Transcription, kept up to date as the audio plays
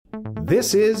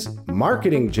This is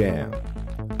Marketing Jam,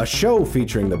 a show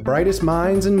featuring the brightest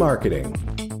minds in marketing.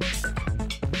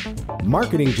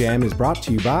 Marketing Jam is brought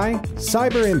to you by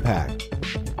Cyber Impact,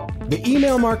 the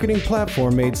email marketing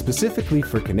platform made specifically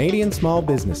for Canadian small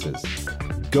businesses.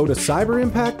 Go to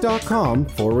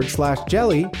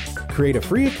cyberimpact.com/jelly, create a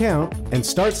free account, and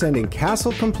start sending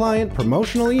CASL-compliant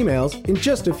promotional emails in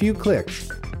just a few clicks.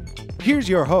 Here's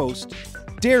your host,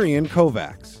 Darian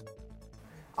Kovacs.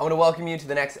 I want to welcome you to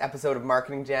the next episode of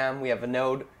Marketing Jam. We have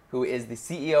Vinod, who is the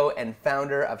CEO and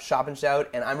founder of Shop and Shout,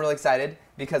 and I'm really excited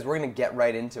because we're going to get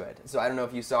right into it. So I don't know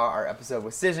if you saw our episode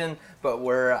with Cision, but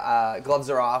we're gloves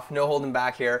are off, no holding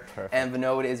back here. Perfect. And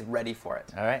Vinod is ready for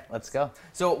it. All right, let's go.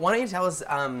 So why don't you tell us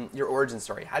your origin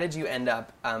story? How did you end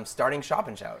up starting Shop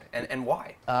and Shout, and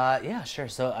why? Yeah, sure.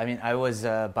 So, I mean, I was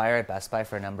a buyer at Best Buy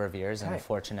for a number of years and Okay.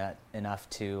 fortunate enough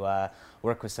to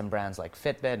work with some brands like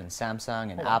Fitbit and Samsung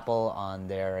and Apple on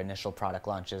their initial product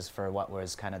launches for what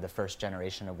was kind of the first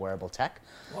generation of wearable tech.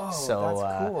 Whoa, So,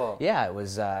 that's cool. Yeah, it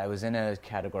was. I was in a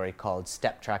category called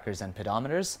step trackers and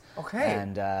pedometers. Okay.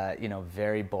 And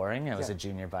very boring. I was Yeah. a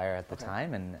junior buyer at the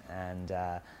time, and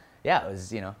yeah, it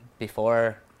was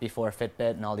before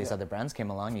Fitbit and all these other brands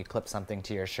came along, you clipped something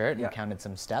to your shirt and Yeah. counted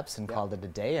some steps and called it a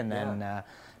day, and then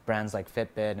brands like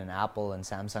Fitbit and Apple and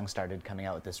Samsung started coming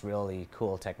out with this really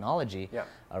cool technology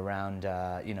around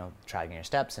tracking your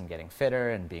steps and getting fitter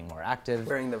and being more active.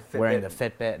 Wearing the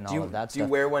Fitbit and all of that stuff. Do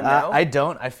you wear one now? I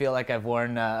don't. I feel like I've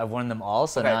worn them all,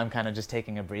 so Okay. now I'm kind of just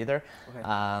taking a breather. Okay.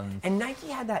 And Nike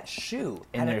had that shoe.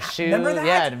 In Had their an shoe, Remember that?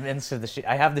 yeah, into the shoe.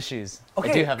 I have the shoes.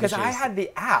 Okay, I do have the shoes. because I had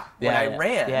the app when Yeah, I yeah.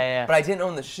 ran, Yeah. but I didn't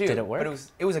own the shoe. Did it work? But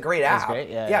it was a great app. great,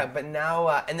 yeah, Yeah, yeah. but now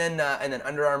and then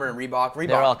Under Armour and Reebok.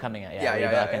 They're all coming out, Yeah,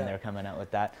 Reebok, and they're coming out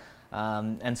with that.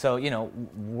 And so,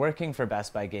 working for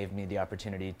Best Buy gave me the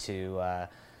opportunity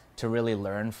to really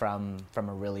learn from a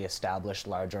really established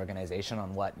large organization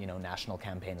on what national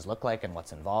campaigns look like and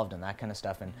what's involved and that kind of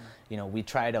stuff. And we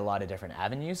tried a lot of different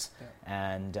avenues,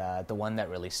 and the one that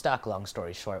really stuck, long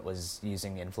story short, was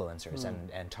using influencers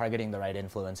and targeting the right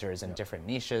influencers in different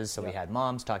niches. So we had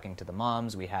moms talking to the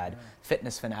moms, we had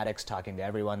fitness fanatics talking to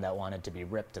everyone that wanted to be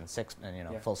ripped and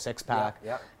full six pack,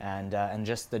 and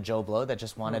just the Joe Blow that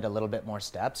just wanted a little bit more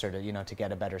steps or to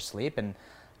get a better sleep. And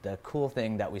the cool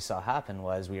thing that we saw happen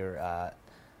was we were,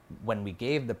 when we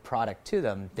gave the product to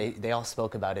them, they all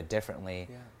spoke about it differently,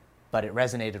 but it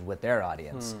resonated with their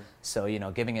audience. So,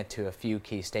 giving it to a few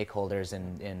key stakeholders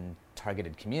in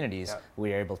targeted communities, we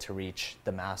were able to reach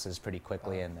the masses pretty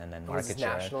quickly and then market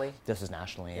share. Nationally? This was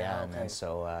nationally, Yeah, And okay. then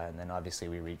so, and then obviously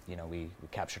we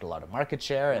captured a lot of market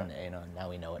share, and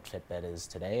now we know what Fitbit is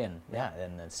today, and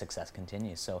and the success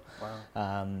continues. So,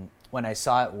 when I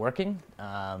saw it working,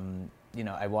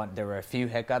 there were a few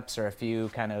hiccups or a few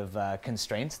kind of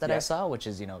constraints that I saw, which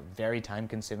is, very time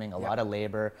consuming, a lot of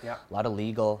labor, a lot of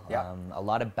legal, a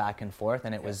lot of back and forth.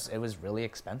 And it was really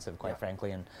expensive, quite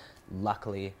frankly. And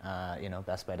luckily,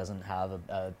 Best Buy doesn't have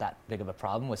that big of a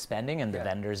problem with spending and the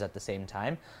vendors at the same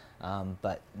time.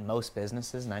 But most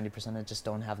businesses, 90% of it, just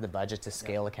don't have the budget to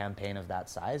scale a campaign of that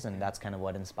size. And that's kind of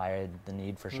what inspired the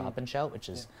need for Shop and Shout, which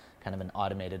is kind of an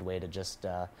automated way to just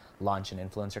launch an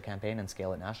influencer campaign and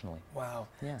scale it nationally. Wow.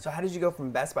 Yeah. So how did you go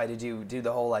from Best Buy? Did you do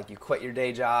the whole you quit your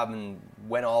day job and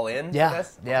went all in? Yeah, for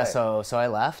this? yeah. Okay. So I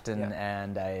left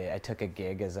and I took a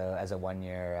gig as a 1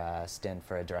 year stint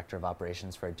for a director of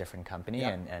operations for a different company,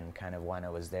 and kind of when I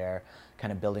was there,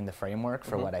 kind of building the framework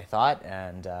for what I thought,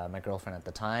 and my girlfriend at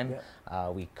the time,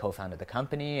 we co-founded the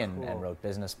company and wrote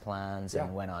business plans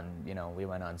and went on we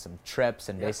went on some trips,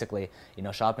 and basically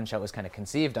Shop and Shout was kind of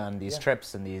conceived on these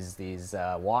trips and these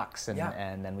walks,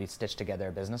 and then we stitched together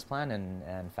a business plan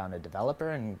and found a developer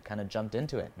and kind of jumped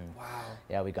into it. And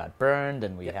yeah, we got burned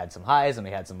and we had some highs and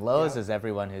we had some lows, as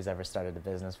everyone who's ever started a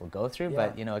business will go through.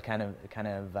 But it kind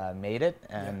of made it,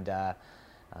 and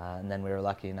then we were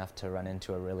lucky enough to run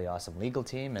into a really awesome legal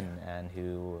team and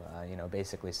who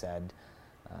basically said.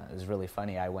 It was really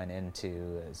funny. I went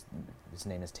into his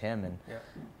name is Tim, and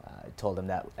told him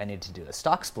that I needed to do a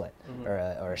stock split or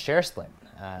a share split.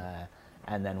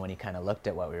 And then when he kind of looked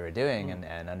at what we were doing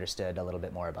and understood a little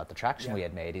bit more about the traction we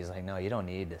had made, he's like, "No, you don't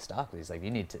need a stock." He's like, "You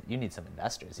need some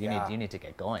investors. You need to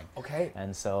get going." Okay.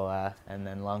 And so and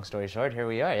then long story short, here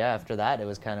we are. Yeah. After that, it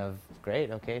was kind of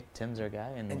great. Okay, Tim's our guy.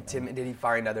 And Tim, did he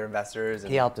find other investors?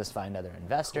 He helped us find other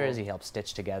investors. He helped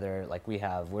stitch together.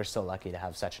 We're so lucky to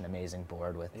have such an amazing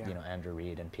board with Andrew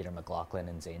Reed and Peter McLaughlin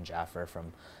and Zane Jaffer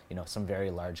from some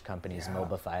very large companies,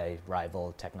 Mobify,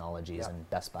 Rival Technologies, and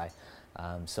Best Buy.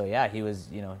 So yeah, he was,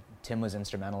 Tim was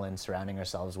instrumental in surrounding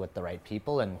ourselves with the right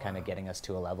people and kind of getting us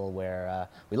to a level where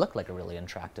we looked like a really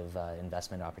attractive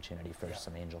investment opportunity for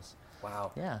some angels.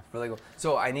 Wow. Yeah. Really cool.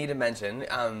 So I need to mention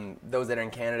those that are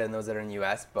in Canada and those that are in the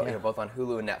U.S., but both on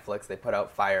Hulu and Netflix, they put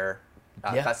out Fire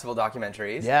Festival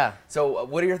documentaries. Yeah. So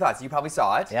what are your thoughts? You probably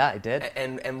saw it. Yeah, I did.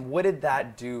 And what did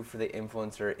that do for the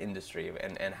influencer industry,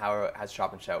 and how has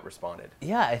Shop and Shout responded?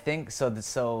 Yeah, I think so.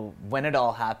 So when it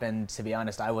all happened, to be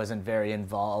honest, I wasn't very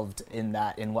involved in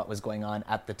what was going on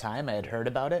at the time. I had heard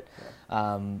about it.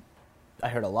 Yeah. I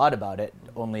heard a lot about it,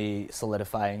 only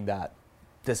solidifying that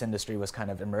this industry was kind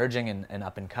of emerging and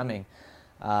up and coming.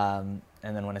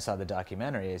 And then when I saw the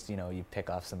documentary, you pick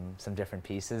off some different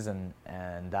pieces, and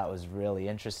that was really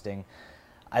interesting.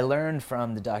 I learned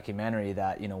from the documentary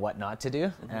that, what not to do.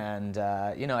 Mm-hmm. And,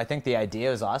 I think the idea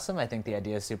was awesome. I think the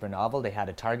idea is super novel. They had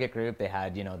a target group. They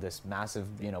had, this massive,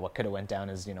 what could have went down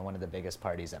as, one of the biggest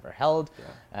parties ever held.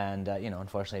 Yeah. And,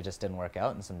 unfortunately it just didn't work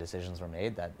out, and some decisions were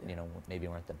made that, maybe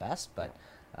weren't the best. But,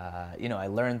 I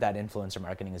learned that influencer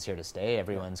marketing is here to stay.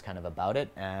 Everyone's kind of about it.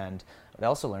 And what I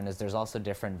also learned is there's also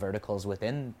different verticals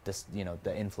within this,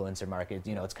 the influencer market.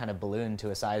 It's kind of ballooned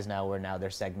to a size now where now they're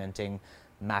segmenting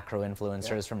macro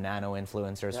influencers from nano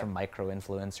influencers, from micro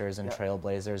influencers and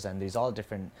trailblazers, and these all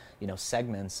different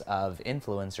segments of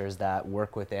influencers that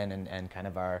work within and kind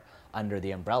of are under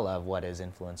the umbrella of what is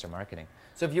influencer marketing.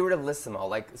 So if you were to list them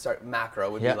all,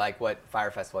 macro would be like what Fire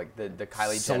Festival, like the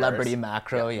Kylie Jenner. Celebrity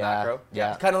macro, macro.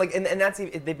 Yeah. Kind of like, and that's,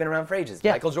 they've been around for ages.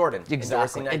 Yeah. Michael Jordan.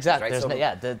 Exactly. Nike, exactly.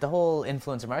 Right? The whole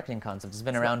influencer marketing concept has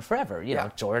been around forever.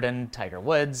 Jordan, Tiger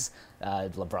Woods,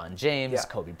 LeBron James,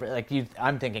 Kobe.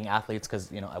 I'm thinking athletes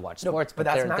because I watch sports, but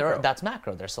that's macro. That's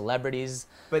macro. They're celebrities.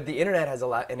 But the internet has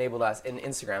enabled us, and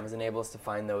Instagram has enabled us to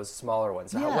find those smaller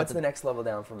ones. So what's the next level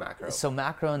down from macro? So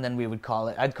macro, and then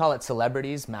I'd call it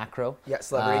celebrities macro. Yeah,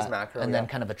 celebrities macro. And then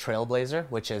kind of a trailblazer,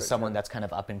 which is someone that's kind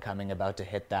of up and coming, about to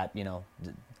hit that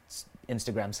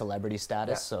Instagram celebrity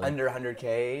status. Yeah. So under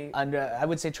 100K. I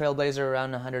would say trailblazer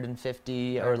around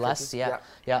 150 or less. Yeah.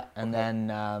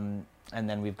 And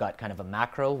then we've got kind of a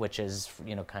macro, which is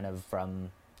kind of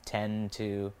from 10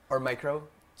 to micro.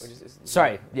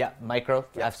 Micro.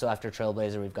 Yeah. So after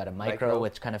Trailblazer, we've got a micro,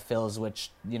 which kind of fills,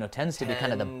 which tends to be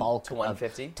kind of the bulk to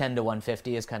 150. of 10 to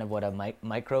 150 is kind of what a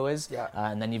micro is. Yeah.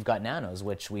 And then you've got nanos,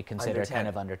 which we consider kind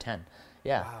of under 10.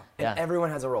 Yeah. Wow. And everyone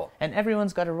has a role. And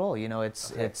everyone's got a role.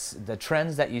 It's the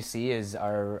trends that you see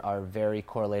are very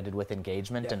correlated with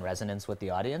engagement and resonance with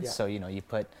the audience. Yeah. So you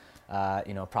put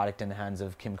a product in the hands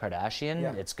of Kim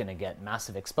Kardashian, it's going to get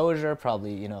massive exposure,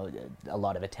 probably, a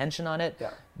lot of attention on it.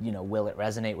 Yeah. Will it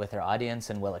resonate with her audience,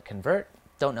 and will it convert?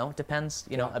 Don't know. It depends.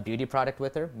 A beauty product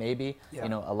with her, maybe. Yeah.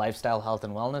 A lifestyle health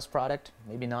and wellness product,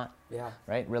 maybe not. Yeah.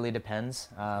 Right? Really depends.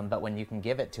 But when you can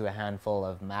give it to a handful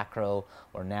of macro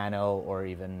or nano or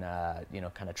even,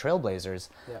 kind of trailblazers,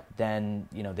 then,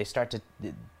 they start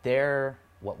to,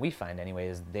 what we find anyway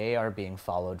is they are being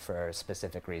followed for a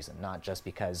specific reason, not just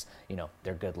because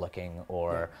they're good looking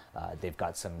or they've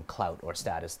got some clout or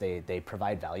status. They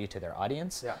provide value to their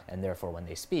audience, and therefore when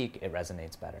they speak, it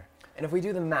resonates better. And if we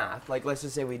do the math, let's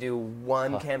just say we do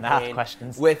one campaign math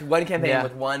questions. with one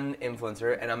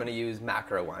influencer, and I'm going to use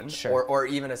macro one, or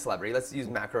even a celebrity. Let's use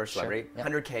macro or celebrity.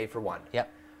 100K for one.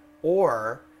 Yep.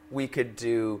 Or we could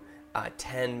do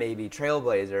 10 maybe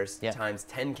trailblazers times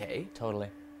 10K. Totally.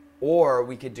 Or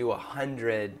we could do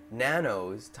 100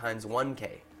 nanos times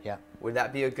 1K. Yeah. Would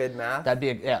that be a good math? That'd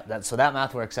be so that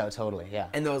math works out totally. Yeah.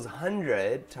 And those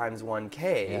 100 times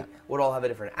 1K would all have a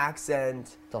different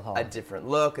accent, a different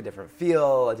look, a different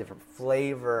feel, a different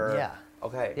flavor. Yeah.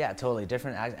 Okay. Yeah, totally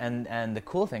different. And the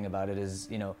cool thing about it is,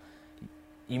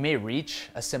 you may reach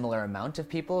a similar amount of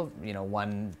people,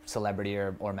 one celebrity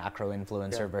or macro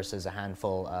influencer versus a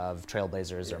handful of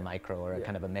trailblazers or micro or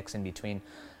kind of a mix in between.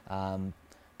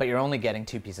 But you're only getting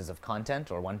two pieces of content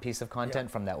or one piece of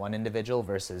content from that one individual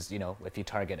versus, if you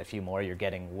target a few more, you're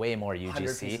getting way more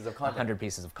UGC. 100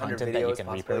 pieces of content that you can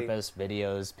repurpose,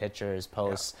 videos, pictures,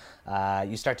 posts.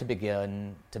 You start to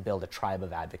begin to build a tribe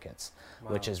of advocates,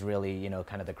 which is really,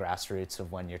 kind of the grassroots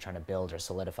of when you're trying to build or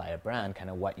solidify a brand,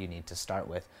 kind of what you need to start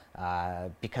with,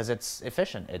 because it's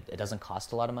efficient. It doesn't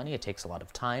cost a lot of money. It takes a lot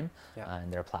of time,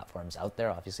 and there are platforms out there,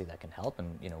 obviously, that can help,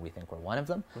 and, we think we're one of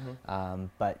them. Mm-hmm.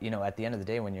 But, at the end of the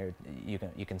day, when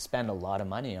you can spend a lot of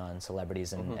money on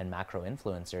celebrities and macro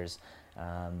influencers,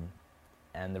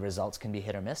 and the results can be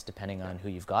hit or miss depending on who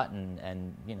you've got,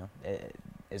 and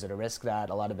is it a risk that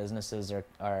a lot of businesses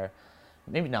are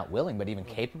maybe not willing, but even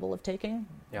capable of taking.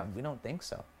 Yeah. We don't think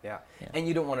so. Yeah. And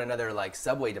you don't want another like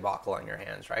Subway debacle on your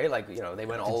hands, right? Like, you know, they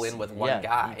went all in with one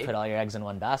guy. You put all your eggs in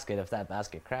one basket. If that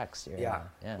basket cracks, you're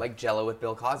like Jello with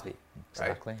Bill Cosby.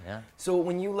 Exactly. Right? Yeah. So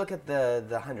when you look at the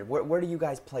 100, where do you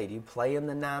guys play? Do you play in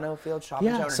the Nano Field Shop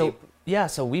and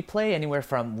Shout? So we play anywhere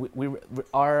from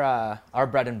our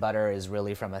bread and butter is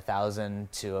really from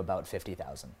 1,000 to about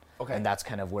 50,000. Okay. And that's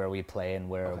kind of where we play and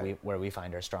where we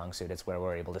find our strong suit. It's where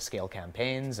we're able to scale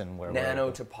campaigns and where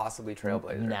Nano to possibly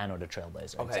Trailblazer. Nano to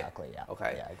Trailblazer. Okay. Exactly. Yeah.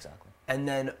 Okay. Yeah. Exactly. And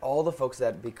then all the folks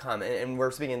that become, and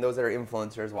we're speaking those that are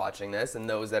influencers watching this, and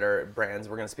those that are brands.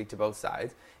 We're going to speak to both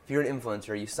sides. If you're an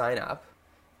influencer, you sign up.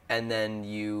 And then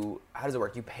how does it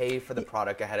work? You pay for the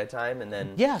product ahead of time, and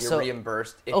then you're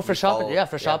reimbursed. If for you Shop follow,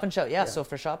 for Shop and Shout. Yeah, so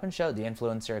for Shop and Shout, the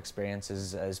influencer experience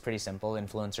is pretty simple.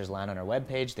 Influencers land on our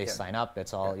webpage, they sign up.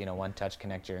 It's all one touch,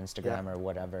 connect your Instagram or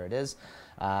whatever it is,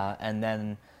 and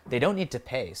then they don't need to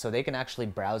pay, so they can actually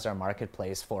browse our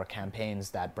marketplace for campaigns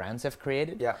that brands have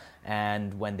created. Yeah.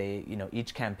 And when they,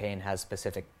 each campaign has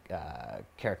specific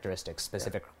characteristics,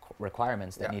 specific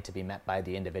requirements that need to be met by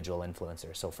the individual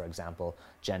influencer. So for example,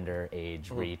 gender, age,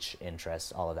 reach,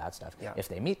 interests, all of that stuff. Yeah. If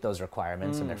they meet those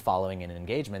requirements and they're following an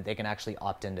engagement, they can actually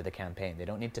opt into the campaign. They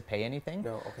don't need to pay anything.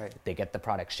 No, okay. They get the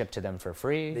product shipped to them for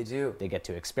free. They do. They get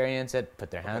to experience it,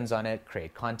 put their hands on it,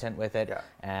 create content with it.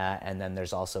 Yeah. And then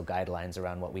there's also guidelines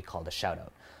around what we call the shout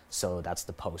out. So that's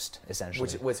the post, essentially.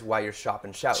 Which is why you're Shop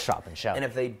and Shout. Shop and Shout. And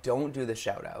if they don't do the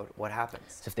shout out, what happens?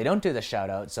 So if they don't do the shout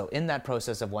out, so in that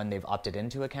process of when they've opted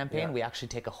into a campaign, we actually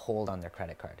take a hold on their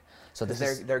credit card. So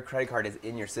their credit card is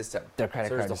in your system. Their credit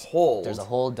card there's a hold. There's a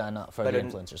hold done for the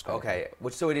influencer's credit card. Okay,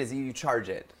 so it is you charge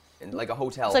it. Like a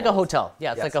hotel. It's like a hotel.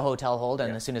 Yeah, it's like a hotel hold,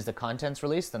 and as soon as the content's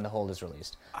released, then the hold is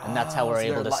released. And that's how we're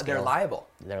able to scale. They're liable.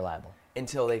 They're liable.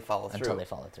 Until they follow through. Until they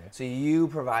follow through. So you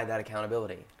provide that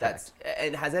accountability.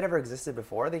 And has that ever existed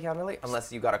before, the accountability?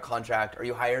 Unless you got a contract or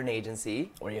you hire an agency.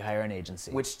 Or you hire an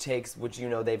agency. Which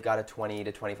they've got a 20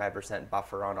 to 25%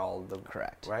 buffer on all the...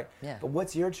 Correct. Right? Yeah. But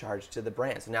what's your charge to the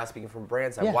brand? So now speaking from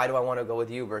brand side, why do I want to go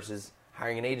with you versus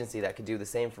hiring an agency that could do the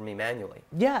same for me manually?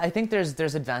 Yeah, I think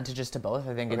there's advantages to both.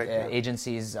 I think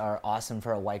agencies are awesome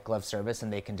for a white glove service,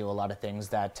 and they can do a lot of things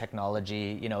that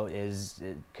technology,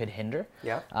 could hinder.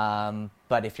 Yeah.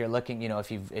 But if you're looking,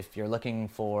 if you're looking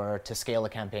to scale a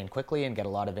campaign quickly and get a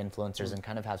lot of influencers and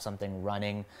kind of have something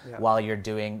running while you're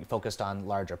focused on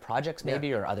larger projects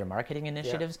maybe or other marketing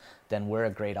initiatives, then we're a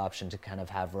great option to kind of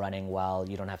have running while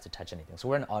you don't have to touch anything. So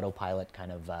we're an autopilot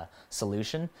kind of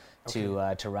solution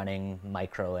to running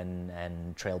micro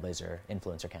and Trailblazer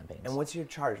influencer campaigns. And what's your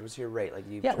charge? What's your rate?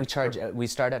 We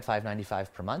start at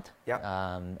 $5.95 per month.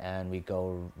 Yeah. And we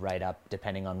go right up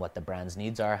depending on what the brand's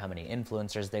needs are, how many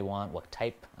influencers they want, what type.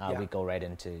 We go right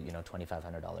into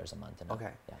 $2,500 a month. Okay.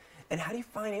 Yeah. And how do you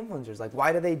find influencers? Like,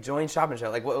 why do they join Shop and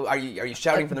Shout? Like, are you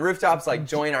shouting from the rooftops? Like,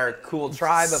 join our cool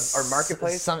tribe of our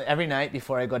marketplace. Every night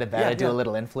before I go to bed, I do a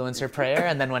little influencer prayer,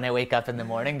 and then when I wake up in the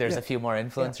morning, there's a few more influencers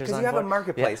on board. Because you have a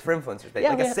marketplace for influencers,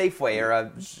 like a Safeway or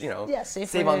a Safeway,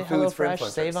 Save on Foods for influencers.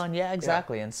 Save on,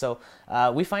 exactly. And so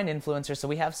we find influencers. So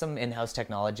we have some in-house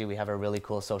technology. We have a really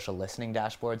cool social listening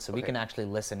dashboard, so we can actually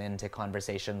listen into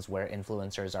conversations where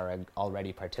influencers are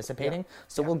already participating.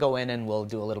 So we'll go in and we'll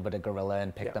do a little bit of guerrilla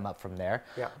and pick them up from there.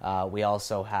 Yeah. We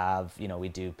also have, we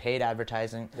do paid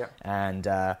advertising, and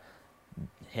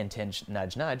hint, hint,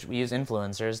 nudge, nudge. We use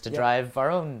influencers to drive our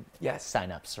own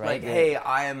signups, right? Like, hey,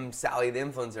 I am Sally the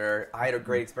influencer. I had a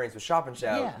great experience with Shop and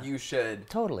Shout. Yeah. You should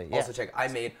totally also check. I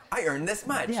earned this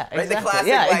much. Yeah, right? exactly. The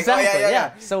classic,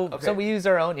 exactly. So we use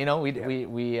our own.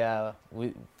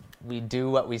 We do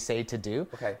what we say to do,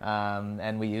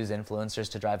 and we use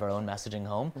influencers to drive our own messaging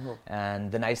home.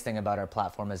 And the nice thing about our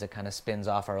platform is it kind of spins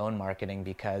off our own marketing,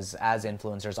 because as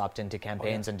influencers opt into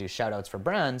campaigns and do shout outs for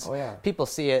brands, people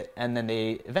see it and then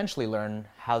they eventually learn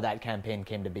how that campaign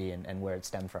came to be and where it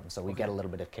stemmed from. So we get a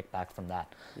little bit of kickback from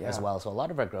that as well. So a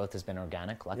lot of our growth has been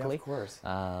organic, luckily. Yeah, of course.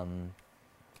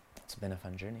 It's been a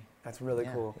fun journey. That's really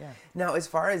cool. Yeah. Now, as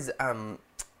far as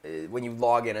when you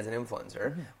log in as an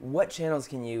influencer, what channels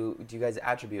do you guys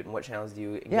attribute, and what channels do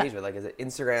you engage with? Like, is it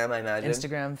Instagram, I imagine?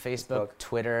 Instagram, Facebook,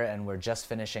 Twitter, and we're just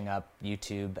finishing up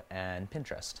YouTube and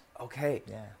Pinterest. Okay.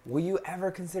 Yeah. Will you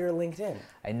ever consider LinkedIn?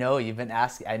 I know you've been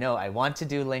asking. I know I want to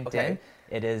do LinkedIn. Okay.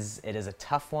 It is a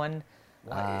tough one.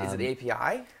 Why? Is it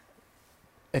API?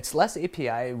 It's less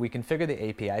API. We can figure the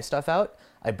API stuff out.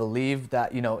 I believe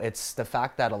that, it's the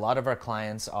fact that a lot of our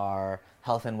clients are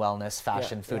health and wellness,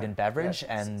 fashion, food and beverage,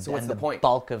 and, the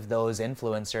bulk of those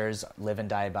influencers live and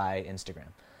die by Instagram.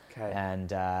 Okay.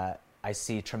 And I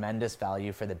see tremendous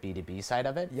value for the B2B side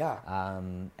of it. Yeah.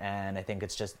 And I think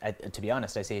it's just, to be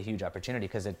honest, I see a huge opportunity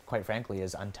because it, quite frankly,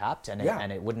 is untapped, and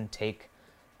it wouldn't take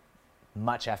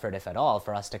much effort, if at all,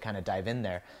 for us to kind of dive in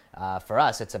there. For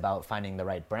us, it's about finding the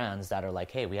right brands that are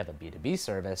like, hey, we have a B2B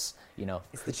service, you know.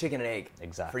 It's the chicken and egg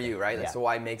exactly for you, right? Yeah. So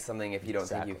why make something if you don't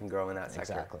think you can grow in that sector?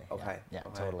 Exactly. Okay. Yeah,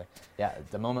 Okay. totally. Yeah,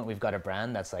 the moment we've got a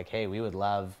brand that's like, hey, we would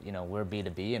love, you know, we're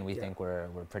B2B and we think we're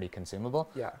pretty consumable.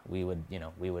 Yeah. We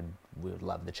would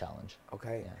love the challenge.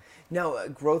 Okay. Yeah. Now,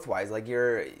 growth-wise, like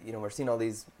we're seeing all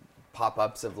these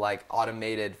pop-ups of like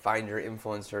automated find your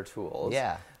influencer tools.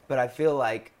 Yeah. But I feel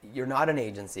like you're not an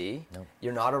agency. Nope.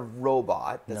 You're not a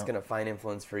robot that's No. going to find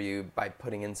influence for you by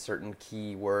putting in certain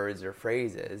keywords or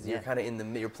phrases. Yeah. You're kind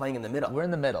of you're playing in the middle. We're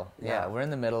in the middle. Yeah, we're in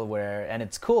the middle and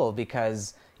it's cool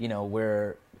because, you know,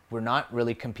 we're not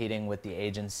really competing with the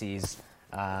agencies.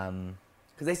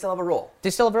 Because they still have a role. They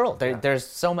still have a role. There's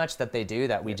so much that they do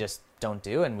that we just don't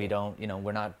do, and we don't, you know,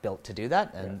 we're not built to do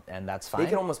that, and that's fine. They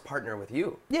can almost partner with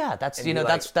you. Yeah, that's, and you know,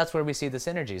 like, that's where we see the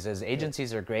synergies. Is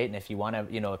agencies are great, and if you want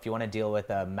to deal with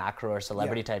a macro or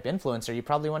celebrity type influencer, you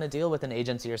probably want to deal with an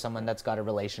agency or someone that's got a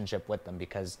relationship with them,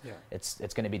 because it's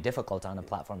going to be difficult on a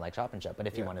platform like Shop and Shop. But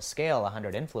if you want to scale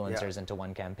 100 influencers into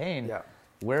one campaign,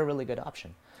 we're a really good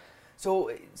option.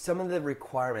 So some of the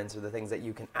requirements or the things that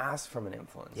you can ask from an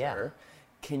influencer. Yeah.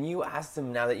 Can you ask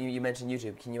them, now that you mentioned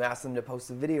YouTube, can you ask them to post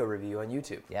a video review on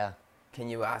YouTube? Yeah. Can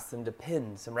you ask them to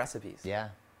pin some recipes? Yeah.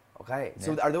 Okay.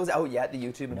 So are those out yet, the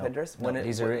YouTube and Pinterest?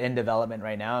 These are in development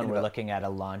right now, and we're looking at a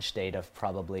launch date of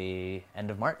probably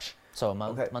end of March. So a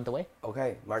month away.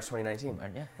 Okay, March 2019.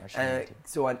 Yeah, March 2019.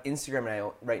 So on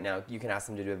Instagram right now, you can ask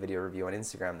them to do a video review on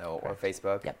Instagram, though, or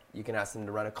Facebook. Yep. You can ask them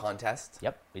to run a contest.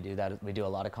 Yep, we do that. We do a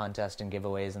lot of contests and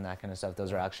giveaways and that kind of stuff.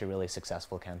 Those are actually really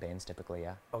successful campaigns, typically.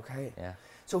 Yeah. Okay. Yeah.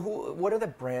 So what are the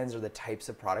brands or the types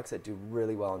of products that do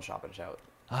really well in Shop and Shout?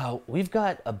 We've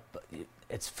got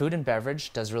it's food and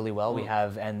beverage does really well. We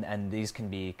have, and these can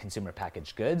be consumer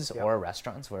packaged goods or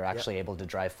restaurants. We're actually able to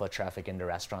drive foot traffic into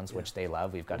restaurants, which they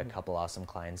love. We've got a couple awesome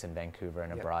clients in Vancouver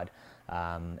and abroad,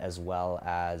 as well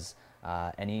as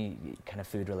any kind of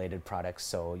food related products.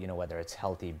 So, you know, whether it's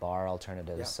healthy bar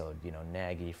alternatives, so, you know,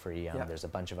 Nagy, Free, there's a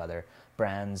bunch of other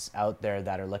brands out there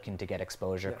that are looking to get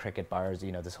exposure. Cricket bars,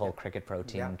 you know, this whole cricket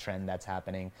protein trend that's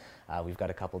happening. We've got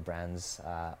a couple brands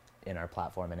in our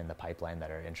platform and in the pipeline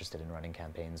that are interested in running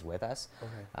campaigns with us.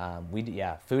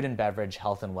 Food and beverage,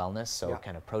 health and wellness, so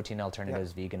kind of protein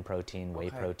alternatives, vegan protein, whey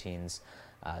proteins.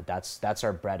 That's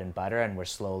our bread and butter, and we're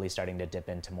slowly starting to dip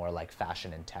into more like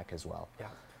fashion and tech as well. Yeah.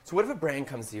 So what if a brand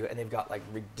comes to you and they've got like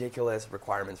ridiculous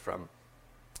requirements from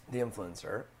the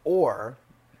influencer, or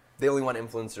they only want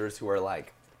influencers who are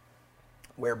like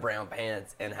wear brown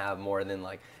pants and have more than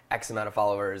like X amount of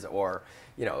followers, or,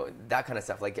 you know, that kind of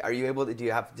stuff? Like, are you able to, do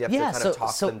you have to kind of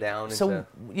talk them down? So,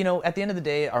 you know, at the end of the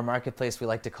day, our marketplace, we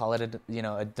like to call it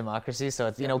a democracy. So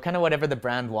it's, you know, kind of whatever the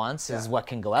brand wants is what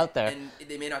can go out there. And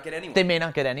they may not get anyone. They may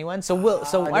not get anyone. So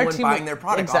our team buying their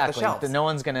product off the shelves. No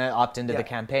one's going to opt into the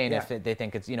campaign if they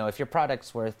think it's, you know, if your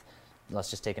product's worth, let's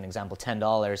just take an example,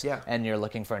 $10, and you're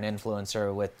looking for an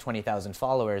influencer with 20,000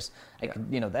 followers,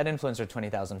 you know, that influencer with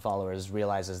 20,000 followers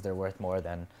realizes they're worth more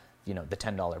than, you know, the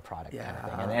 $10 product kind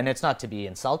of thing. And it's not to be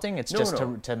insulting, it's just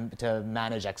to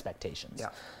manage expectations.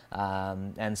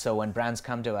 And so when brands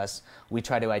come to us, we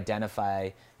try to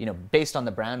identify, you know, based on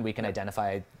the brand, we can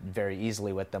identify very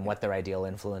easily with them what their ideal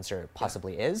influencer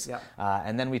possibly is.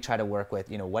 And then we try to work with,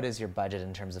 you know, what is your budget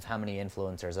in terms of how many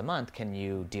influencers a month can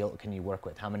you work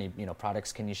with? How many, you know,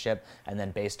 products can you ship? And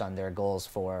then based on their goals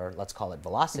for, let's call it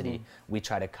velocity, we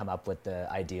try to come up with the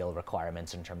ideal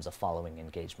requirements in terms of following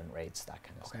engagement rates, that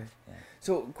kind of stuff. Yeah.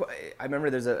 So I remember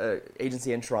there's a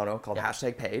agency in Toronto called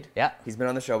 #Paid. Yeah. He's been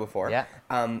on the show before. Yeah.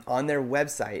 On their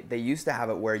website, they used to have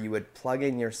it where you would plug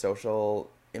in your social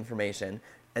information,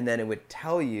 and then it would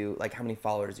tell you like how many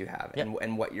followers you have and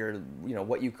what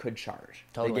what you could charge.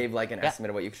 Totally. They gave like an estimate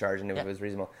of what you could charge and if it was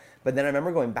reasonable. But then I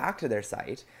remember going back to their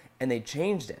site and they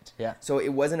changed it. Yeah. So it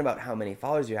wasn't about how many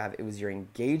followers you have, it was your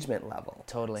engagement level.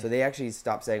 Totally. So they actually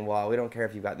stopped saying, well, we don't care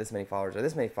if you've got this many followers or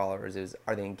this many followers, it was,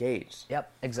 are they engaged?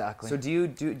 Yep, exactly. So do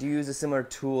you use a similar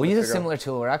tool? We use a similar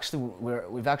tool.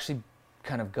 We've actually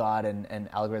kind of got an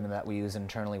algorithm that we use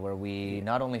internally where we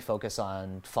not only focus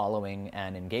on following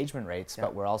and engagement rates,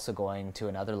 but we're also going to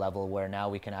another level where now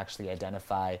we can actually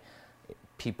identify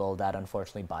people that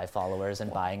unfortunately buy followers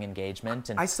and buying engagement.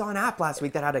 And I saw an app last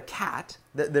week that had a cat.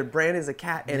 Their brand is a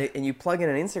cat, and you plug in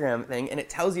an Instagram thing, and it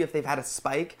tells you if they've had a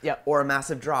spike or a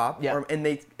massive drop, and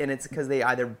it's because they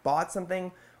either bought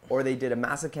something or they did a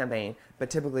massive campaign, but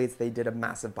typically they did a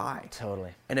massive buy.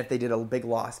 Totally. And if they did a big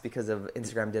loss because of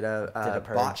Instagram did a bot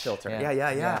purge. filter. Yeah.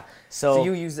 Yeah. So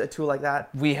you use a tool like that?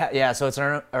 So it's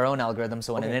our own algorithm.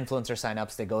 So when an influencer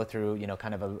sign-ups, they go through,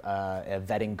 kind of a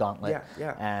vetting gauntlet.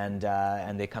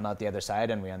 And they come out the other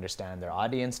side, and we understand their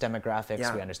audience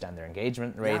demographics, we understand their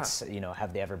engagement rates,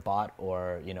 have they ever bought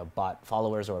or, bought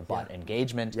followers or bought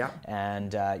engagement.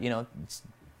 And,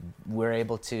 we're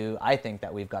able to, I think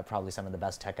that we've got probably some of the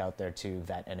best tech out there to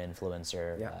vet an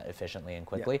influencer efficiently and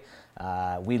quickly.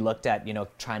 We looked at,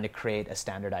 trying to create a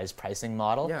standardized pricing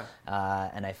model.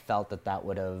 And I felt that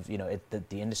would have,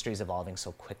 the industry is evolving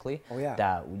so quickly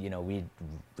that,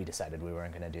 we decided we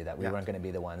weren't going to do that. We weren't going to be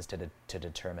the ones to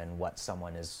determine what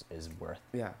someone is worth.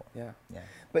 Yeah.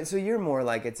 But so you're more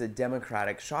like it's a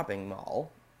democratic shopping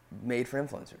mall made for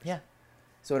influencers. Yeah.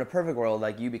 So in a perfect world,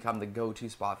 like you become the go-to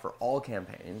spot for all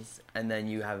campaigns, and then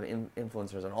you have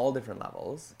influencers on all different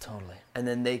levels. Totally. And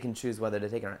then they can choose whether to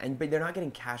take it or not. But they're not getting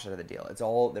cash out of the deal.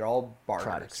 They're all barters,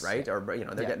 products, right? Or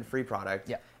they're getting free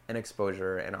product and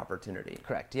exposure and opportunity.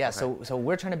 Correct. Yeah. Okay. So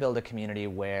we're trying to build a community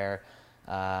where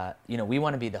we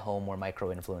want to be the home where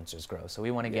micro-influencers grow. So we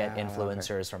want to get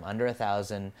influencers from under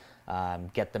 1,000,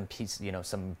 get them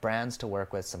some brands to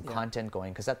work with, some content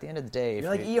going. Because at the end of the day, you're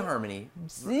like eHarmony.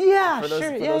 Yeah, for those,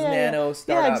 sure. For those nano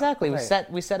startup. Yeah, exactly. Okay.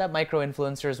 We set up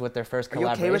micro-influencers with their first collaborations. Are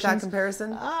you okay with that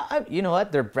comparison? You know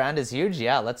what? Their brand is huge.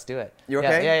 Yeah, let's do it. You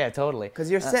okay? Yeah, totally. Because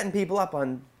you're setting people up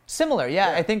on... Similar,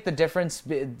 yeah. I think the difference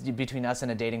between us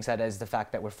and a dating site is the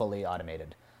fact that we're fully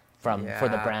automated for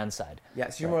the brand side. Yeah,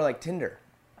 so you're more like Tinder.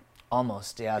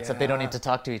 Almost, except they don't need to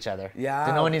talk to each other.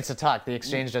 Yeah. No one needs to talk. The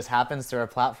exchange just happens through our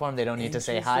platform. They don't need to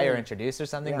say hi or introduce or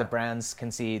something. The brands can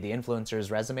see the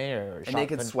influencer's resume and they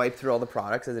can swipe through all the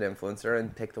products as an influencer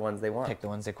and pick the ones they want. Pick the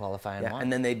ones they qualify and want.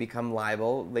 And then they become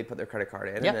liable. They put their credit card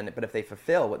in, but if they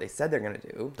fulfill what they said they're going to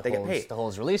do, they get paid. The whole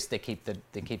is released. They keep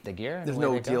the gear. There's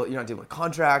no deal. You're not dealing with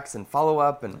contracts and follow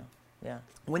up and. Yeah.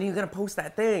 When are you going to post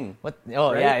that thing? What?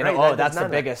 Oh, right? Yeah. Right. That's the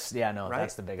biggest. Yeah, no, right?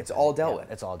 That's the biggest. It's all dealt with.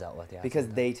 It's all dealt with, yeah. Because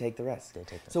they take the risk. They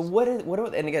take the risk. So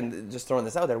and again, just throwing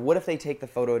this out there, what if they take the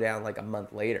photo down like a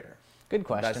month later? Good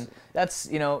question. That's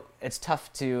it's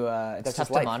tough to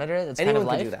monitor. It's anyone kind of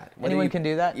life. Can do that. Anyone can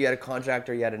do that. You had a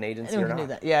contractor, you had an agency, anyone or not. can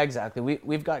do that. Yeah, exactly.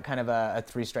 We've got kind of a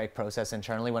 3-strike process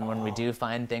internally when we do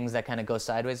find things that kind of go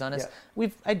sideways on us.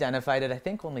 We've identified it. I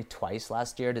think only twice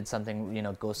last year did something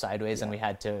go sideways, and we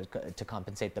had to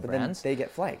compensate the brands. Then they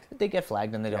get flagged. They get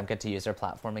flagged, and they don't get to use their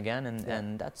platform again,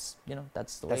 and that's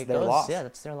the way it goes. Loss. Yeah,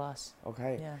 that's their loss.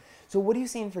 Okay. Yeah. So what are you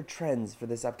seeing for trends for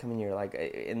this upcoming year, like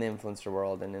in the influencer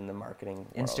world and in the marketing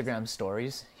world? Instagram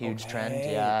stories, huge trend.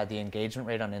 Yeah, the engagement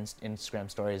rate on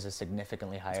Instagram stories is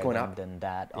significantly higher than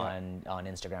that on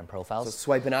Instagram profiles.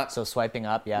 So swiping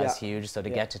up. Is huge. So to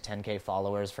get to 10K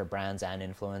followers for brands and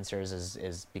influencers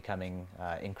is becoming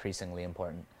increasingly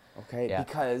important. Okay, yeah.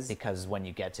 Because when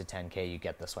you get to 10K, you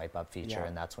get the swipe up feature,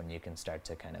 and that's when you can start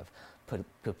to kind of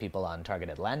put people on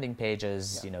targeted landing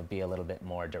pages, be a little bit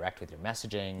more direct with your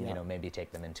messaging, maybe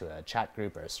take them into a chat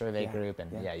group or a survey group,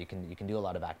 and you can do a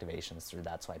lot of activations through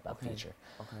that swipe up feature.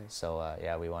 Okay. So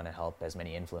we want to help as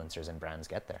many influencers and brands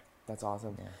get there. That's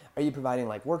awesome. Yeah. Are you providing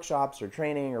like workshops or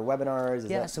training or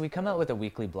webinars? So we come out with a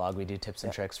weekly blog. We do tips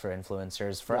and tricks for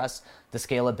influencers. For us, the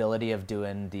scalability of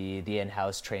doing the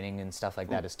in-house training and stuff like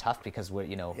that is tough because we're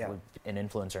we're an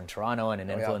influencer in Toronto and an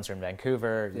influencer in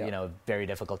Vancouver. Very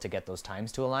difficult to get those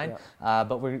times to align.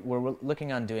 But we're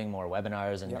looking on doing more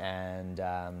webinars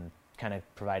and kind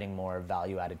of providing more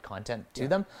value-added content to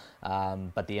them.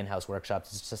 But the in-house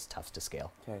workshops is just tough to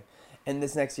scale. Okay. And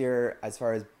this next year, as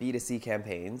far as B2C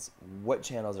campaigns, what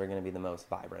channels are going to be the most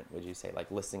vibrant, would you say? Like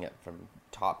listing it from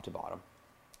top to bottom.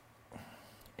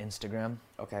 Instagram.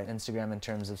 Okay. Instagram in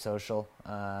terms of social.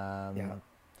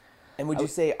 And would you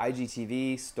say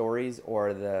IGTV stories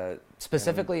or the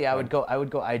specifically? I would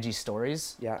go IG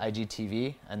stories,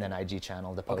 IGTV, and then IG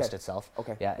channel, the post itself.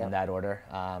 Okay. In that order.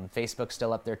 Facebook's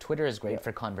still up there. Twitter is great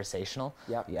for conversational.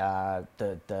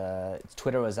 The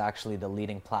Twitter was actually the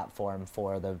leading platform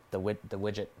for the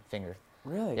widget finger.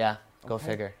 Really? Yeah. Go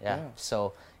figure. Yeah.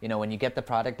 So when you get the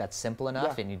product that's simple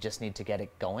enough and you just need to get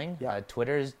it going,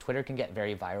 Twitter can get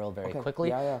very viral very quickly.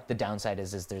 The downside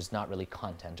is there's not really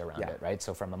content around it, right?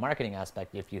 So from a marketing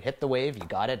aspect, if you hit the wave, you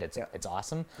got it. It's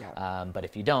awesome. But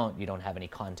if you don't have any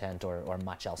content or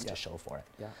much else to show for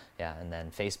it. And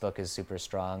then Facebook is super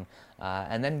strong.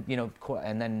 And then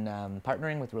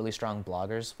partnering with really strong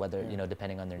bloggers, whether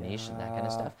depending on their niche and that kind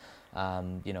of stuff.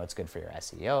 It's good for your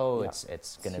SEO.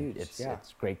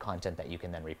 It's great content that you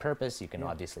can then repurpose. You can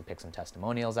obviously pick some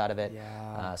testimonials out of it.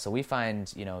 So we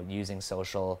find using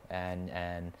social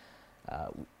and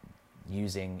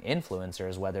using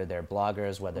influencers, whether they're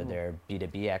bloggers, whether they're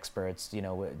B2B experts. You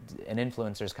know, an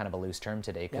influencer is kind of a loose term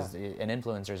today, because an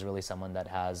influencer is really someone that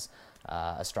has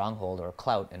a stronghold or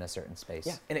clout in a certain space.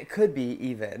 Yeah, and it could be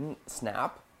even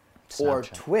Snap or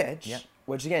Twitch,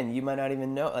 which again, you might not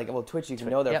even know. Like, well, Twitch, you can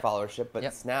know their followership,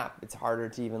 but Snap, it's harder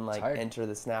to even like enter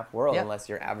the Snap world unless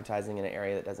you're advertising in an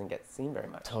area that doesn't get seen very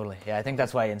much. Totally. Yeah, I think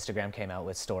that's why Instagram came out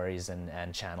with stories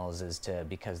and channels, is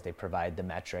because they provide the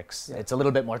metrics. Yeah. It's a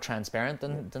little bit more transparent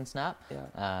than Snap.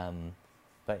 Yeah.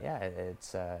 But yeah,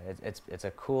 it's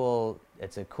a cool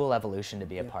evolution to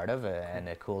be a part of, and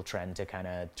a cool trend to kind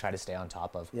of try to stay on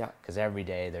top of. Yeah. Because every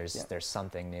day there's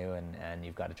something new, and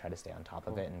you've got to try to stay on top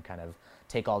of it and kind of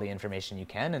take all the information you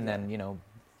can, and then, you know,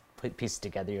 piece it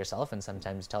together yourself, and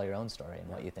sometimes tell your own story and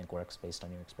what you think works based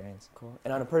on your experience. Cool.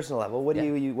 And on a personal level, what do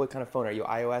you what kind of phone are you?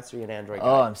 iOS or are you an Android guy?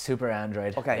 Oh, I'm super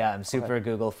Android. Okay. Yeah, I'm super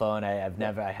Google phone. I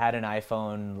had an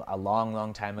iPhone a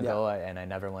long time ago, and I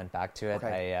never went back to it.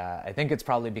 Okay. I think it's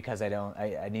probably because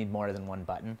I need more than one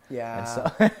button. Yeah.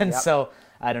 And so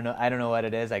I don't know what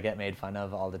it is. I get made fun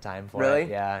of all the time for it.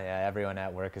 Yeah. Everyone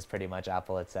at work is pretty much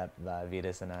Apple except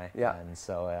Vitas and I. Yeah. And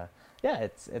so yeah,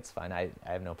 it's fine. I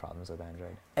have no problems with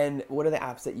Android. And what are the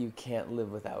apps that you can't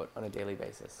live without on a daily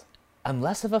basis? I'm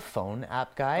less of a phone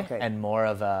app guy and more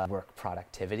of a work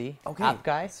productivity app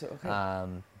guy.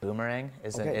 Boomerang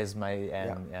is my,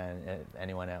 and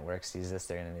anyone at work sees this,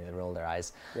 they're gonna roll their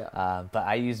eyes. Yeah. But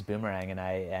I use Boomerang,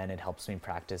 and it helps me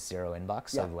practice zero inbox.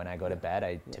 So when I go to bed,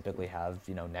 I typically have,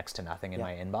 you know, next to nothing in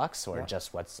my inbox, or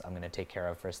just I'm gonna take care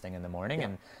of first thing in the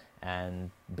morning. And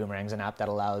Boomerang's an app that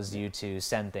allows you to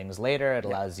send things later. It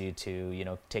allows you to, you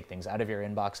know, take things out of your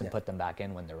inbox and put them back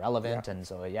in when they're relevant. And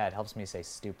so, it helps me stay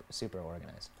super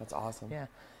organized. That's awesome. Yeah.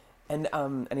 And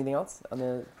anything else on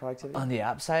the productivity? On the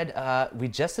app side, we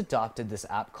just adopted this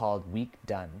app called Week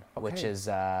Done, which is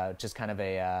just kind of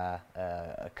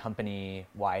a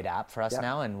company-wide app for us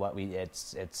now. And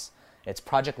it's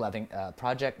project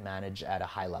manage at a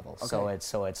high level. Okay.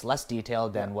 So it's less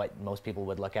detailed than what most people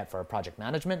would look at for project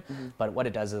management. Mm-hmm. But what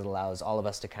it does is it allows all of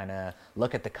us to kind of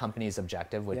look at the company's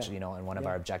objective, which you know, and one of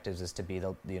our objectives is to be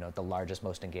the largest,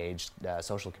 most engaged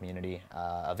social community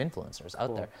of influencers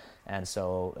out there. And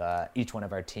so each one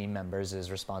of our team members is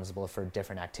responsible for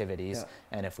different activities,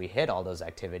 and if we hit all those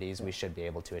activities, we should be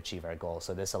able to achieve our goal.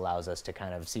 So this allows us to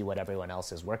kind of see what everyone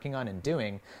else is working on and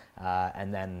doing,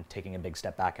 and then taking a big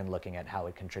step back and looking at how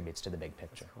it contributes to the big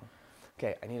picture. Cool.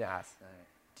 Okay, I need to ask,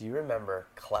 do you remember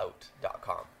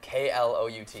Klout.com?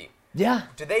 Klout. Yeah.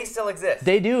 Do they still exist?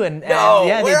 They do, and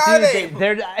yeah, where are they?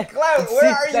 They're Klout,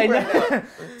 where are you right now?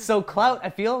 So Klout, I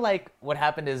feel like what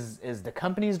happened is the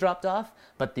company's dropped off,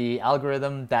 but the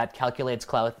algorithm that calculates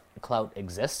Klout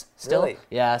exists still. Really?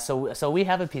 Yeah. So we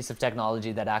have a piece of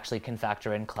technology that actually can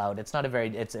factor in Klout. It's not a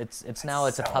very it's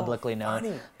a publicly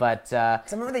known, but I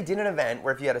remember they did an event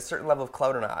where if you had a certain level of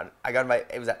Klout or not,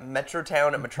 it was at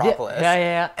Metrotown at Metropolis.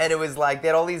 Yeah. And it was like they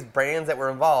had all these brands that were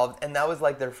involved, and that was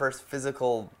like their first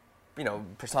physical, you know,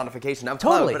 personification of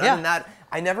Klout. But other than that,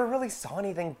 I never really saw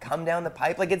anything come down the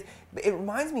pipe. Like it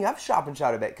reminds me of Shop and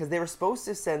Shout a bit, because they were supposed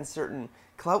to send certain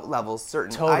Klout levels,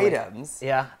 certain items,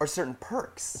 or certain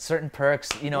perks.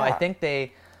 You know, I think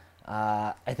they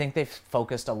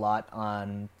focused a lot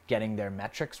on getting their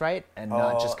metrics right, and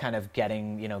not just kind of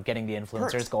getting the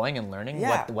influencers perks going and learning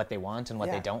what they want and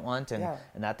what they don't want, and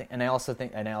that thing. And I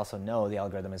also know the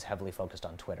algorithm is heavily focused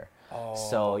on Twitter.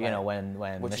 So you know, when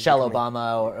Michelle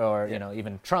Obama or you know,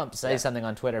 even Trump say something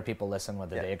on Twitter, people listen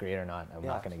whether they agree or not. I'm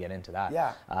not going to get into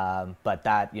that. But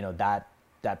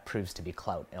that proves to be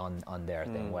Klout on their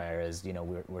thing, whereas, you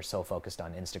know, we're so focused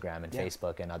on Instagram and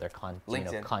Facebook and other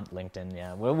LinkedIn.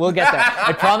 Yeah, we'll get there.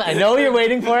 I promise. I know you're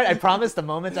waiting for it. I promise. The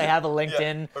moment I have a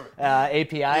LinkedIn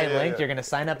API link, you're gonna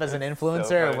sign up as an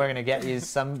influencer, and we're gonna get you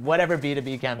some whatever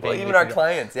B2B campaign. Well, even our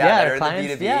clients, our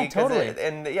clients, the B2B, totally.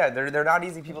 They're not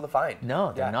easy people to find.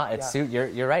 No, they're not.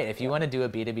 You're right. If you want to do a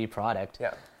B2B product.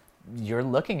 You're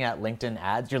looking at LinkedIn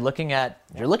ads. You're looking at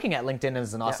LinkedIn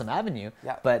as an awesome avenue,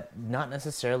 but not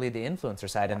necessarily the influencer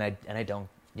side. And I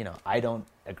don't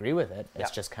agree with it.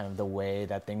 It's just kind of the way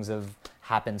that things have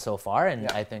happened so far. And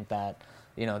I think that,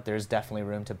 you know, there's definitely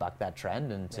room to buck that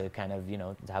trend and to kind of, you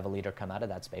know, to have a leader come out of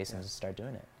that space and just start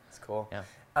doing it. It's cool. Yeah.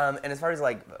 And as far as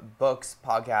like books,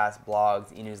 podcasts,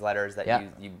 blogs, e-newsletters that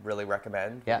you really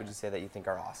recommend, what would you say that you think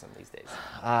are awesome these days?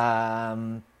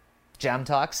 Jam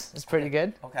Talks is pretty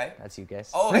good. Okay. That's you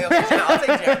guys. Oh, okay. I'll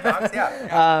take Jam Talks,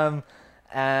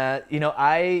 you know,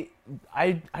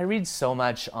 I read so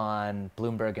much on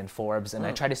Bloomberg and Forbes, and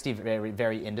I try to stay very,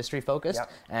 very industry focused.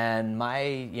 Yep. And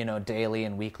my, daily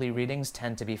and weekly readings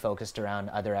tend to be focused around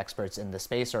other experts in the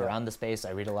space or around the space.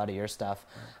 I read a lot of your stuff,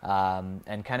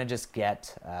 and kind of just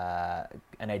get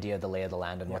an idea of the lay of the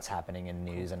land and what's happening in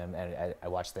news. And I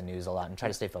watch the news a lot and try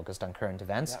to stay focused on current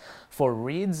events. Yep. For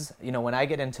reads, when I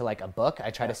get into like a book,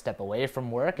 I try to step away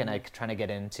from work and I try to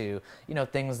get into,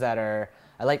 things that are.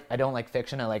 I don't like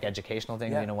fiction. I like educational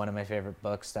things. Yeah. One of my favorite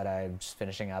books that I'm just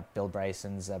finishing up, Bill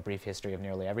Bryson's Brief History of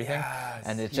Nearly Everything. Yes,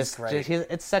 And it's he's great.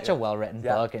 it's such a well-written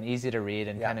book and easy to read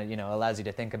and kind of, allows you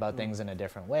to think about things in a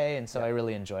different way. And so I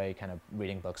really enjoy kind of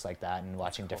reading books like that and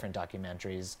watching different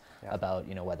documentaries about,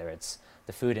 whether it's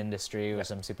the food industry, which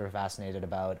I'm super fascinated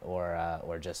about,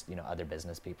 or just, other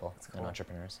business people and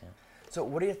entrepreneurs. Yeah. So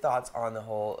what are your thoughts on the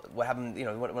whole, what happened,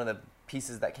 one of the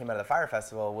pieces that came out of the Fire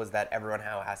Festival was that everyone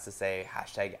now has to say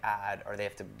 #ad, or they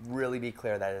have to really be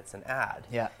clear that it's an ad.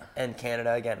 Yeah. And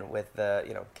Canada, again, with the,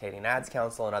 Canadian Ads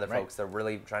Council and other folks, they're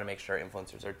really trying to make sure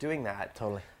influencers are doing that.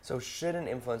 Totally. So should an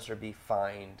influencer be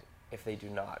fined if they do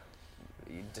not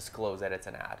disclose that it's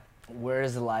an ad? Where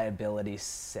does the liability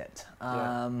sit?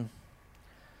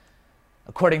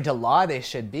 According to law, they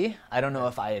should be. I don't know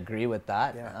if I agree with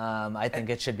that. Yeah. I think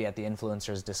it should be at the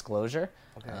influencer's disclosure.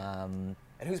 Okay.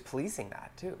 And who's policing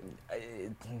that too?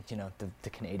 The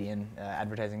Canadian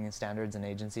Advertising Standards and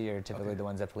Agency are typically the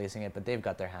ones that are policing it, but they've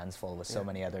got their hands full with so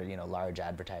many other, large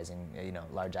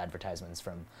advertisements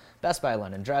from Best Buy,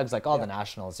 London Drugs, like all the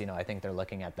nationals. I think they're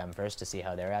looking at them first to see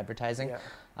how they're advertising. Yeah.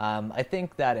 I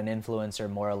think that an influencer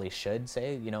morally should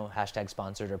say,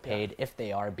 #sponsored or paid if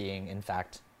they are being, in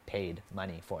fact, paid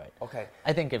money for it. Okay.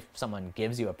 I think if someone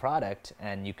gives you a product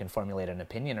and you can formulate an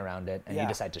opinion around it and you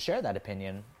decide to share that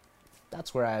opinion,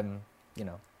 that's where I'm,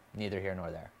 neither here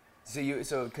nor there.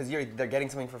 So because they're getting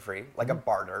something for free, like a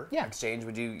barter exchange.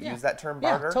 Would you use that term,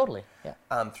 barter? Yeah, totally.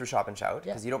 Yeah. Through Shop and Shout,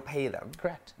 because you don't pay them.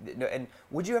 Correct. No, and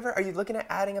are you looking at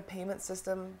adding a payment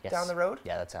system down the road?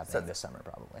 Yeah, that's happening this summer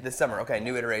probably. This summer, okay,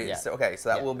 new iteration. Yeah. So, okay, so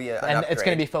that will be an and upgrade. it's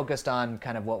going to be focused on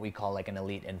kind of what we call like an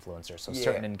elite influencer. So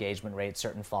certain engagement rates,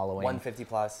 certain following. 150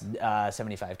 plus.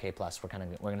 75K plus. We're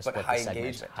going to split high the segment.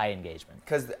 engagement. High engagement.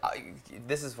 Because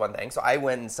this is one thing. So I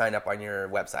went and signed up on your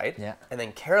website. Yeah. And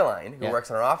then Caroline, who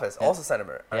works in our office, also signed up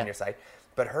on your site.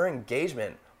 But her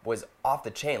engagement was off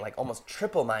the chain, like almost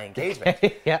triple my engagement.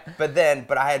 But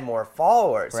I had more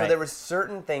followers. So there were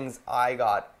certain things I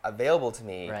got available to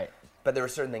me. Right. But there were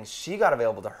certain things she got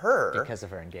available to her because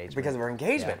of her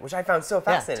engagement. which I found so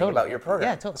fascinating about your program.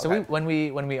 Yeah, totally. So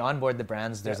when we onboard the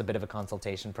brands, there's a bit of a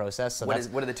consultation process. So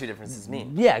what do the two differences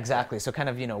mean? Yeah, exactly. So kind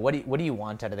of, what do you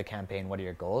want out of the campaign? What are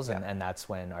your goals? And that's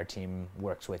when our team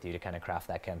works with you to kind of craft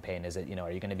that campaign. Is it,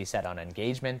 are you going to be set on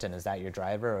engagement, and is that your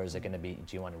driver, or is it going to be,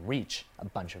 do you want to reach a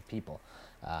bunch of people?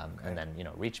 And then,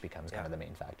 reach becomes kind of the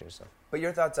main factor. So. But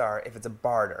your thoughts are, if it's a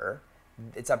barter,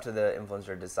 it's up to the influencer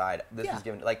to decide. This was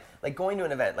given, like going to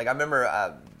an event. Like I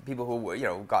remember people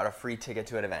who got a free ticket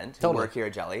to an event who work here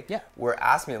at Jelly. Were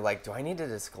asking me like, do I need to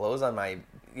disclose on my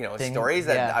stories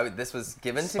that this was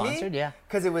given Sponsored, to me?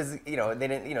 Because it was they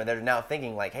didn't they're now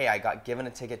thinking like, hey, I got given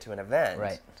a ticket to an event.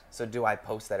 Right. So do I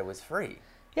post that it was free?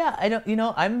 Yeah, I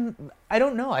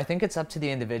don't know. I think it's up to the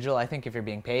individual. I think if you're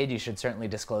being paid, you should certainly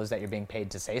disclose that you're being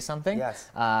paid to say something. Yes.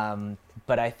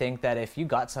 But I think that if you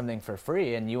got something for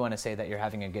free and you want to say that you're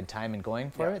having a good time and going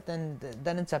for it, then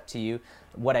it's up to you.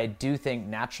 What I do think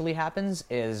naturally happens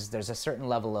is there's a certain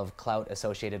level of clout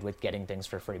associated with getting things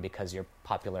for free because you're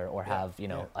popular or have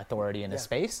authority in a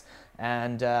space,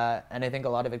 and I think a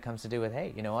lot of it comes to do with,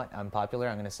 hey, you know what, I'm popular.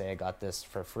 I'm going to say I got this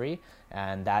for free,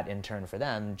 and that in turn for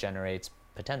them generates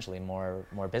potentially more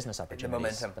business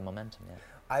opportunities. The momentum. Yeah.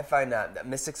 I find that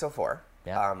Miss 604,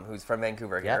 who's from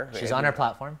Vancouver here. She's on our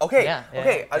platform. Okay.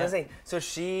 I was gonna say, so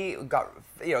she got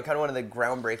kind of one of the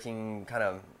groundbreaking kind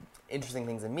of interesting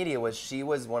things in media was she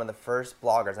was one of the first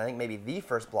bloggers, I think maybe the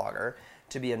first blogger,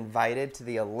 to be invited to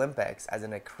the Olympics as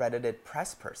an accredited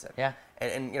press person. Yeah.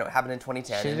 And it happened in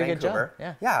 2010 in Vancouver. She did a good job.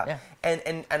 Yeah.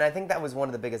 And I think that was one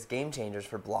of the biggest game changers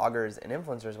for bloggers and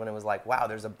influencers when it was like, wow,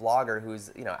 there's a blogger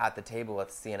who's, at the table with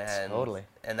CNN. Totally.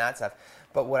 And that stuff.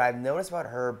 But what I've noticed about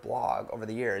her blog over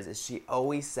the years is she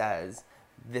always says,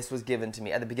 this was given to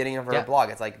me. At the beginning of her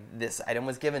blog, it's like, this item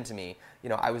was given to me.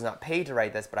 I was not paid to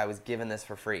write this, but I was given this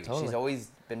for free. Totally. She's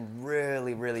always been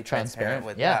really, really transparent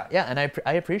with that. that. Yeah, and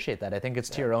I appreciate that. I think it's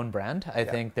to your own brand. I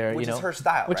think they're, Which is her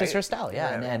style, Which right? is her style,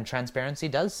 and transparency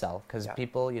does sell because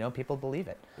people believe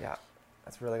it. Yeah,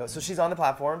 that's really good. So she's on the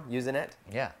platform, using it?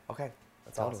 Yeah. Okay,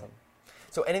 that's awesome.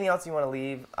 So anything else you want to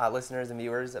leave listeners and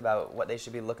viewers about what they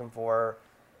should be looking for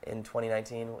in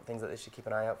 2019, things that they should keep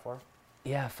an eye out for?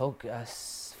 Yeah,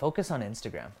 focus on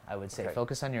Instagram, I would say. Okay.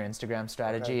 Focus on your Instagram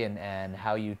strategy and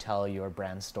how you tell your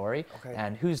brand story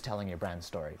and who's telling your brand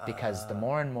story. Because the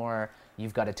more and more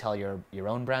you've got to tell your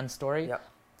own brand story,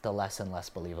 the less and less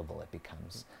believable it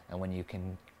becomes. And when you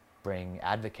can bring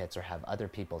advocates or have other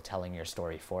people telling your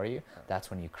story for you,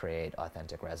 that's when you create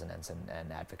authentic resonance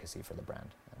and advocacy for the brand.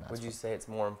 And that's Would you say it's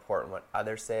more important what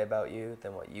others say about you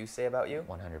than what you say about you?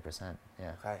 100%,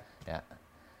 yeah. Okay. Yeah.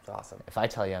 That's awesome. If I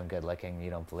tell you I'm good looking, you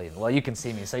don't believe it. Well, you can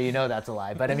see me, so you know that's a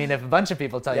lie. But I mean, if a bunch of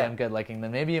people tell you I'm good looking,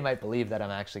 then maybe you might believe that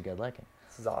I'm actually good looking.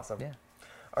 This is awesome. Yeah.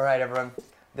 All right, everyone.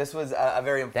 This was a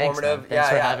very informative. Thanks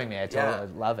for having me. I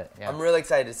totally love it. Yeah. I'm really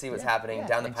excited to see what's happening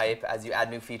down the thanks, pipe as you add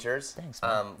new features. Thanks,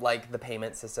 man. Like the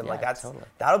payment system. Yeah, like that's totally.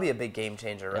 that'll be a big game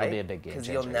changer, right? It'll be a big game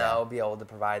changer. Because you'll now be able to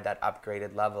provide that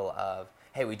upgraded level of,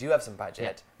 hey, we do have some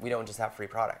budget. We don't just have free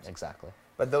products. Exactly.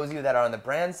 But those of you that are on the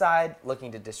brand side,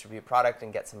 looking to distribute product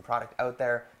and get some product out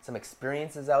there, some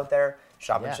experiences out there,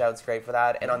 Shop and Shout's great for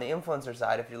that. And on the influencer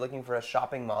side, if you're looking for a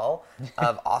shopping mall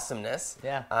of awesomeness,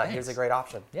 here's a great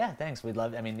option. Yeah, thanks. We'd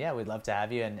love to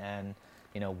have you. And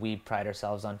you know, we pride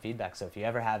ourselves on feedback. So if you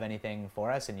ever have anything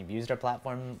for us and you've used our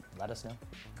platform, let us know.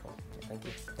 Cool. Thank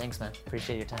you. Thanks, man.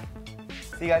 Appreciate your time.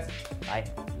 See you guys. Bye.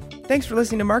 Thanks for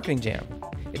listening to Marketing Jam.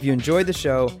 If you enjoyed the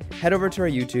show, head over to our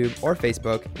YouTube or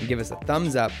Facebook and give us a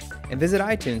thumbs up, and visit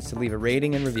iTunes to leave a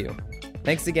rating and review.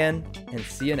 Thanks again, and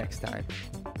see you next time.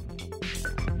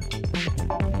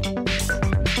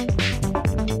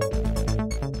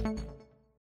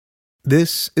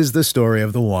 This is the story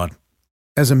of the one.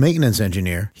 As a maintenance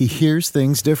engineer, he hears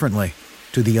things differently.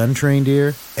 To the untrained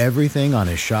ear, everything on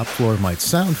his shop floor might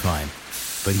sound fine,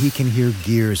 but he can hear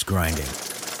gears grinding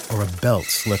or a belt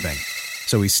slipping.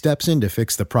 So he steps in to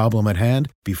fix the problem at hand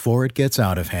before it gets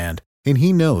out of hand. And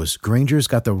he knows Grainger's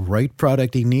got the right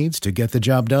product he needs to get the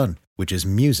job done, which is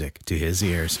music to his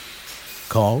ears.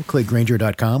 Call, click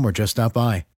Grainger.com, or just stop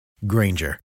by.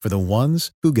 Grainger, for the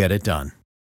ones who get it done.